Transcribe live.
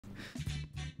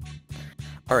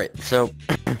Alright, so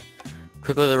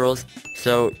quickly the rules.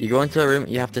 So you go into a room,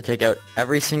 you have to take out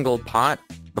every single pot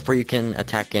before you can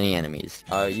attack any enemies.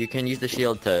 You can use the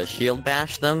shield to shield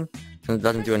bash them, since it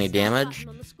doesn't do any damage,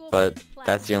 but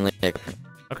that's the only thing.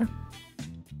 Okay.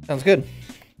 Sounds good.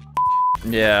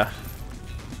 Yeah.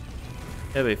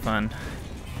 It'll be fun.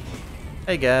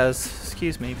 Hey guys,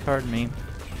 excuse me, pardon me.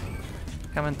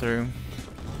 Coming through.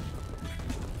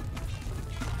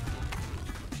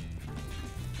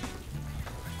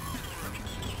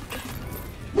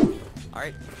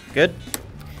 Alright. Good.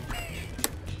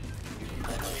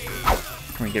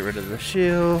 Let me get rid of the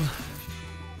shield.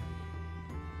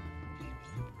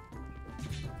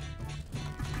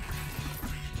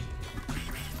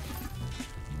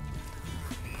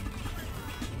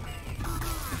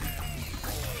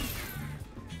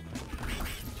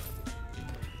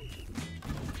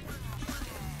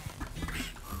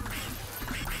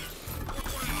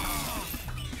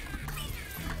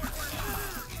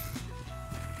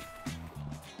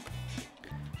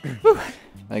 Whew.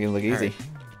 That can look easy. Right.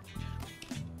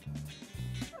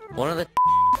 One of the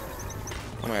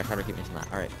oh my gosh, how do I keep missing that?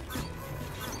 Alright.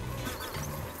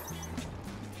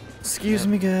 Excuse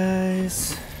me,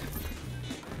 guys.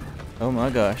 Oh my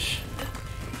gosh.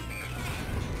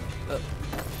 Alright,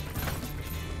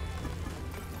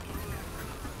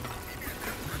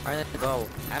 then go.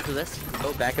 After this,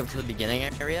 go back up to the beginning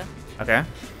area. Okay.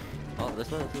 Oh,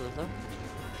 this way, this way, this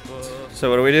way. So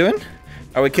what are we doing?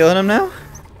 Are we killing him now?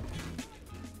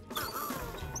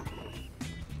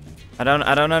 I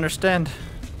don't understand.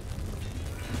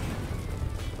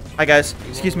 Hi guys,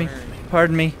 excuse me.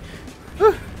 Pardon me.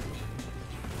 Whew.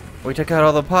 We took out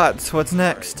all the pots. What's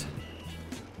next?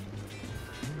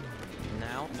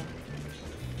 Now,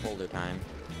 boulder time.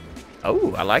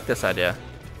 Oh, I like this idea.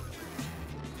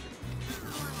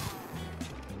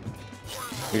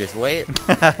 You just wait.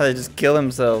 They just kill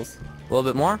themselves. A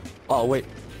little bit more. Oh wait.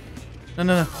 No,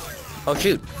 no, no. Oh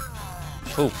shoot.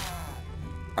 Ooh.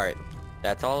 Alright.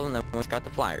 That's all, and then we got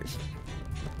the flyers.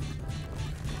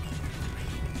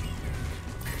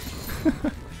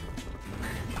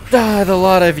 Die, the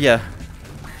lot of ya.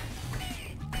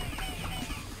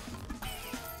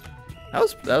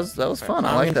 That was fun.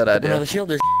 I like that idea. The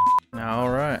shield is. All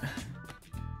right.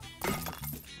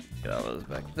 Get all those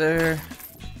back there.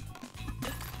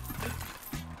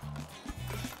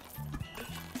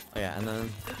 Oh yeah, and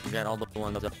then we got all the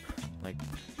ones up, like.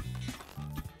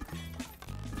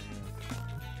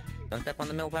 Don't step on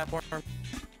the middle platform. I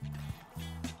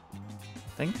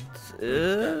think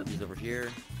He's over here.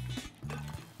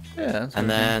 Yeah. That's And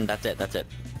then that's it. That's it.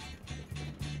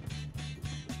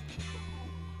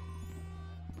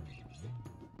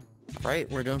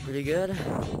 Right, we're doing pretty good.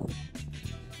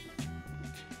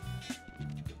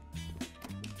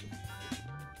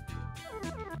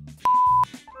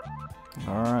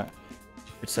 All right.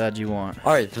 Which side you want?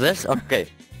 All right, for this, okay.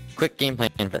 Quick game plan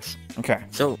for this. Okay.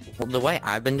 So the way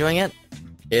I've been doing it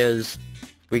is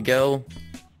we go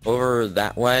over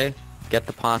that way, get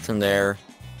the pots in there,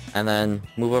 and then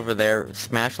move over there,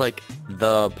 smash like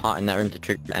the pot in that room to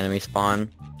trigger the enemy spawn,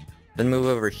 then move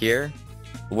over here,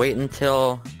 wait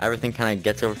until everything kind of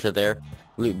gets over to there,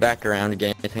 loop back around to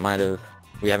get anything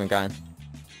we haven't gotten,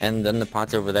 and then the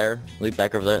pot's over there, loop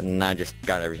back over there, and I just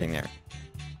got everything there.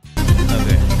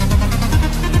 Okay.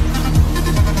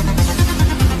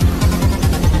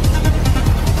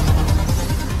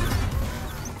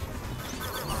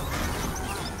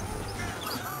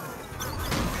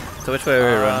 So which way are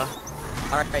we running?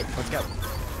 Alright, let's go.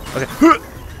 Okay.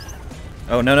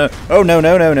 Oh no no! Oh no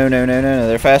no no no no no no!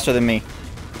 They're faster than me.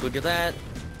 Look at that.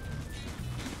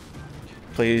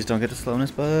 Please don't get the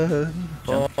slowness bug.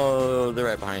 Jump, Oh, they're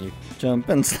right behind you. jump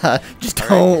and slide. Just All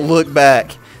don't look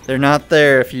back. They're not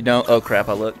there if you don't. Oh crap!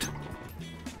 I looked.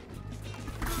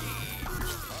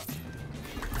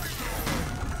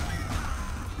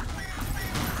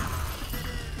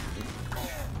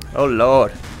 Oh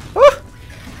lord. Woo!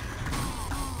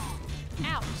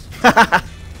 Ouch.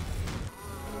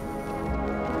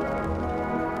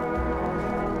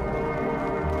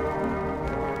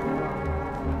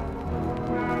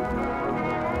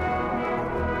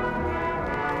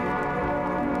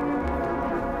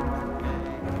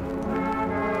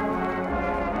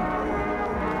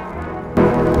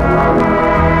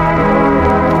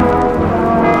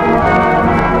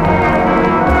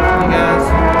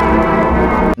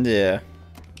 Yeah.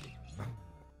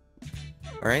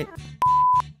 Alright.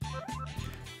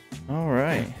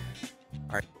 Alright.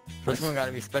 Alright. This one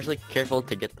gotta be especially careful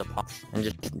to get the pots. And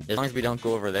just, as long as we don't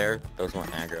go over there, those won't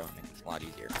aggro. And it's a lot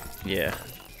easier. Yeah.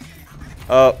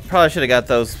 Oh, probably should have got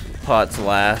those pots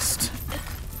last.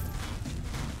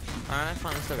 Alright,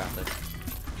 fine, we still got this.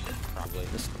 Probably.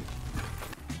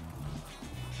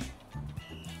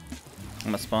 I'm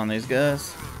gonna spawn these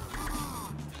guys.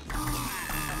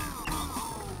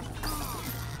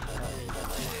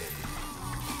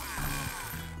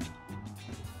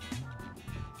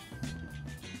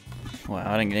 Wow,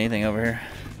 I didn't get anything over here.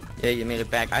 Yeah, you made it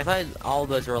back. I thought all of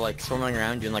those were like swimming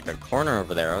around you in like a corner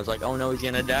over there. I was like, oh no, he's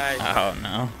gonna die. Oh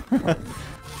no.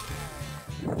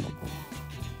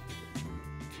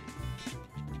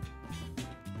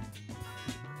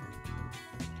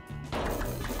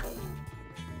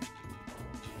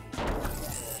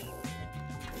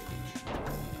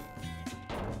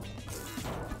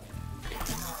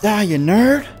 Die, you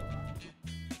nerd!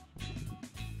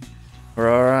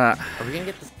 We're alright. Are we gonna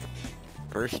get this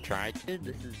first try, dude?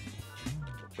 This is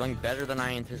going better than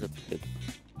I anticipated.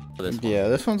 For this Yeah,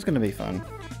 this one's gonna be fun.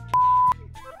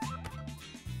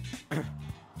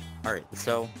 Alright,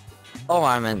 so... Oh,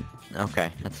 I meant... Okay,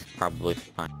 that's probably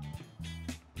fine.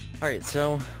 Alright,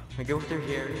 so... We go through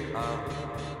here.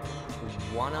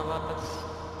 One of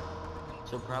us...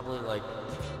 So probably, like...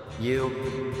 You,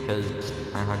 because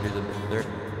I know how to do the... There.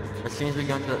 As soon as we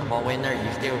go into the hallway in there,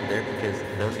 you stay over there, because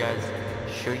those guys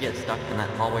should get stuck in that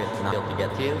hallway and not be able to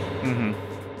get to you. Mm-hmm.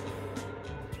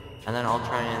 And then I'll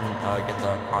try and get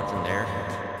the pots in there.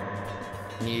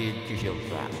 Need 2 shields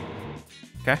for that.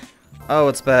 Okay. Oh,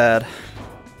 it's bad.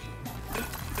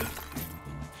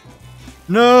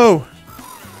 No!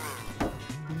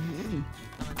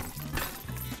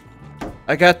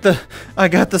 I got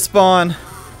the spawn.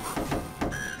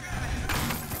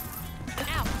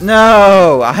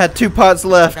 No! I had 2 pots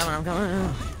left. I'm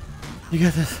coming. You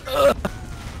got this.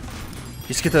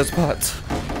 Just get those pots.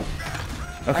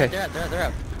 Okay. Right, they're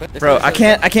up. Bro, I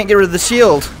can't get rid of the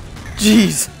shield.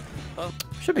 Jeez. Oh.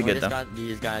 Should be And we good just though. got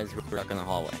these guys stuck in the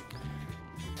hallway.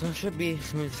 So it should be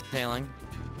smooth sailing.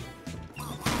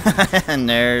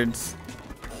 Nerds.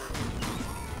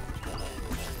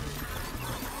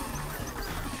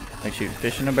 Like shooting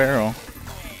fish in a barrel.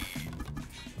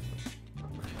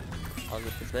 I'll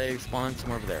just they spawn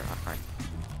somewhere over there. Alright.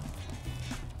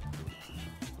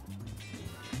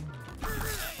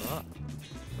 Oh.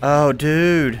 Oh,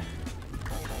 dude.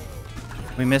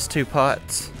 We missed 2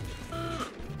 pots.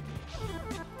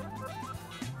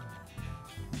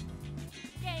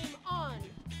 Game on.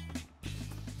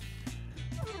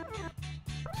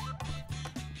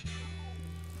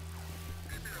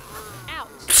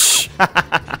 Ouch.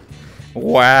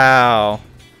 Wow.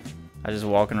 I was just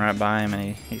walking right by him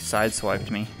and he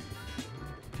sideswiped me.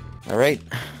 Alright.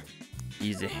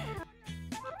 Easy.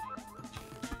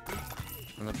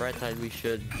 On the bright side, we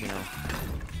should, you know,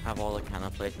 have all the kind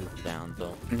of places down,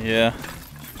 so. Yeah.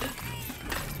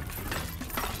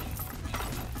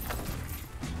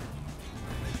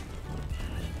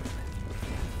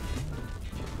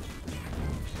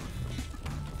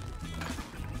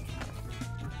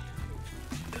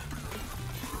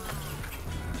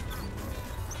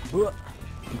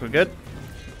 Think we're good?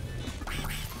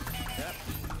 Yep.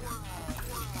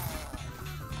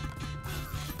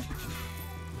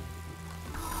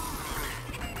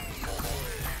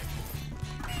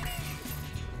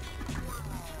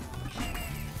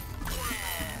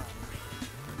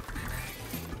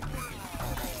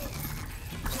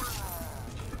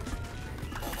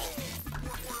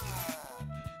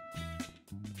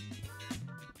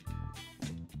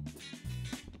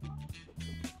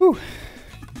 Whew.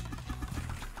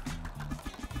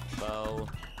 Bo.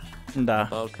 Da.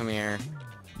 Bo, come here.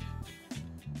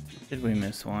 Did we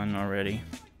miss one already?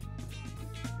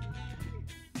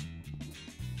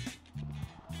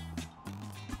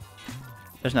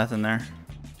 There's nothing there.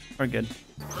 We're good.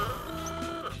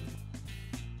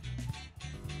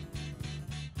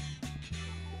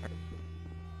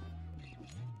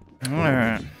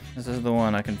 Alright. This is the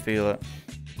one. I can feel it.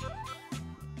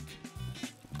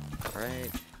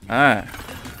 Alright. Alright.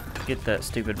 Get that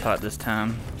stupid pot this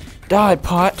time. Die,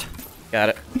 pot! Got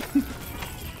it.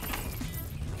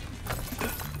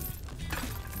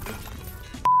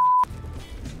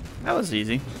 That was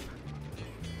easy.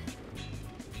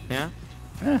 Yeah?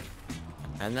 Yeah,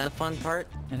 And then the fun part?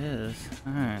 it is.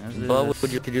 Alright, let's do Bo, this.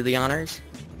 would you do the honors?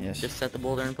 Yes. Just set the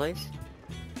boulder in place?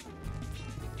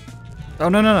 Oh,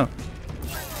 no, no, no.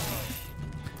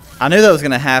 I knew that was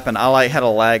gonna happen. I like had a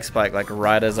lag spike like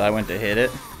right as I went to hit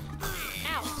it.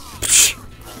 Ouch.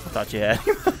 I thought you had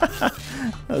him.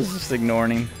 I was just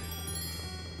ignoring him.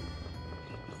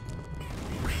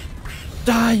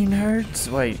 Die, you nerds!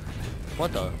 Wait.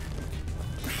 What the?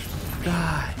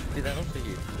 Die. Dude, that looks like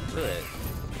you could.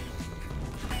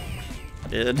 I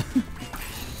did.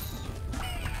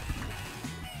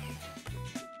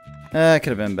 Could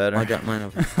have been better. I got mine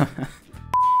over.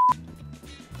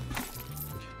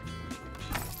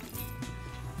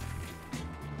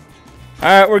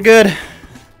 Alright, we're good.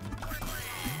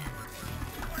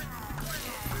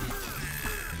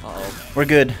 Uh-oh. We're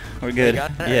good. We're good.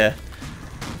 got it? Yeah.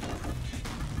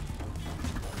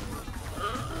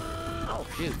 Oh,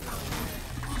 shoot.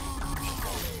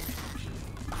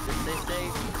 Stay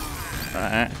safe.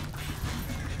 Alright.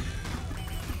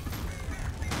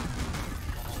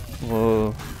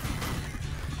 Whoa.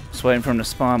 Just waiting for him to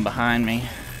spawn behind me.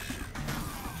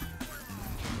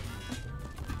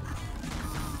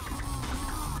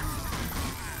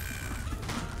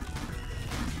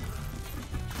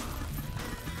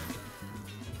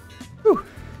 Whew.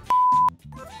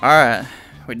 Alright.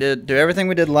 We did do everything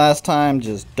we did last time,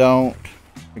 just don't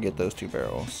forget those 2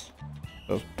 barrels.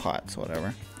 Those pots,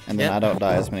 whatever. And then Yep. I don't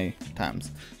die as many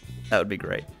times. That would be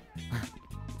great.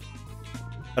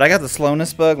 But I got the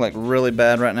slowness bug like really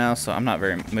bad right now, so I'm not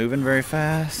moving very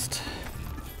fast.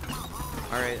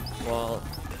 Alright, well,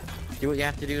 do what you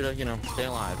have to do to, you know, stay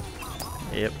alive.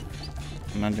 Yep.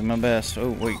 I'm gonna do my best.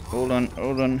 Oh wait, hold on,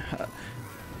 hold on.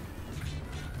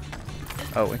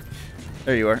 Oh wait,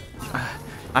 there you are.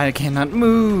 I cannot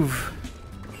move.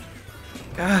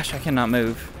 Gosh, I cannot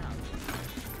move.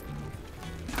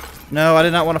 No, I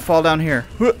did not want to fall down here.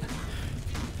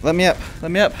 Let me up.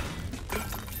 Let me up.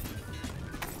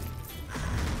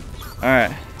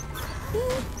 Alright. I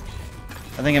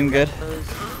think I'm good.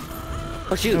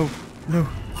 Oh, shoot. No.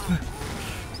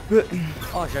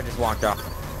 Oh, shit, I just walked off.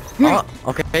 Oh,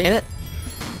 okay, in it.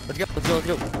 Let's go, let's go, let's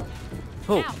go.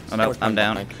 Oh, Oh no, I'm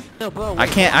down. No, bro, I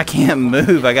can't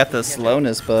move. I got the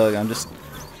slowness bug.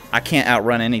 I can't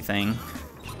outrun anything.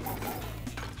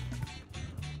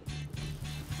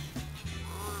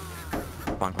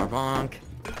 Bonk, bonk, bonk.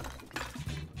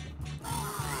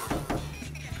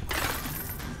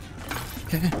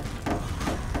 Okay.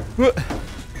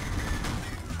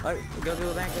 Alright, go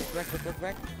back, go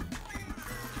back.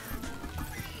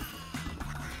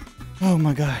 Oh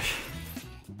my gosh.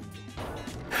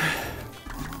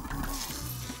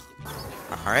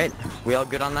 Alright, we all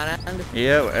good on that end?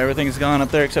 Yeah, everything's gone up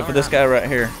there except for this guy right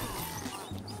here.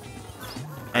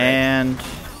 And yeah,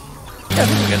 I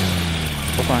think we're good.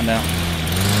 We'll find out.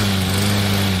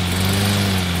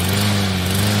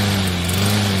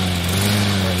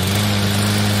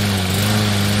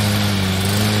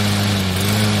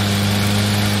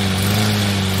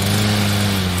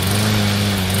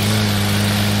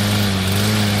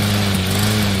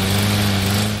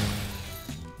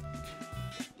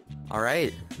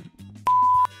 Alright.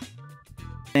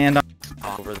 And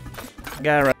Over the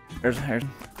guy right there's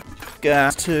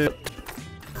guys too.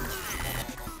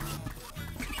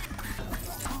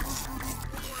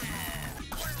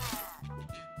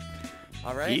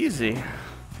 Alright. Easy.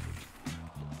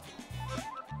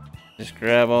 Just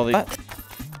grab all these.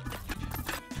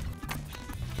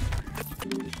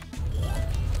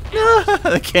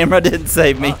 The camera didn't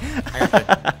save me. I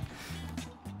got you.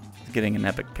 Getting an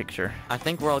epic picture. I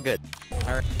think we're all good.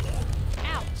 Alright.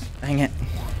 Ouch. Dang it.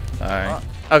 Sorry.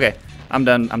 Okay, I'm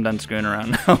done. I'm done screwing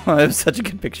around now. It was such a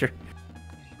good picture.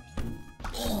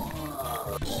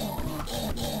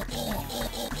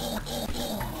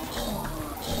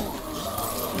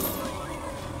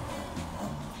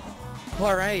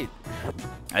 Alright.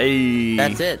 Hey.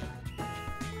 That's it.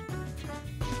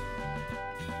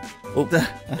 Oh, there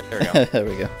we go. There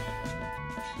we go.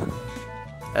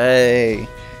 Hey.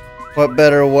 What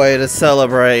better way to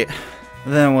celebrate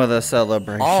than with a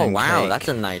celebration Oh, wow, cake? that's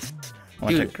a nice...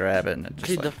 Want to Dude, grab it and it just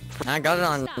Dude, like... I got it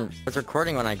on... I was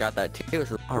recording when I got that too,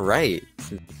 so... Alright.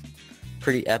 This is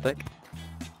pretty epic.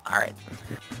 Alright.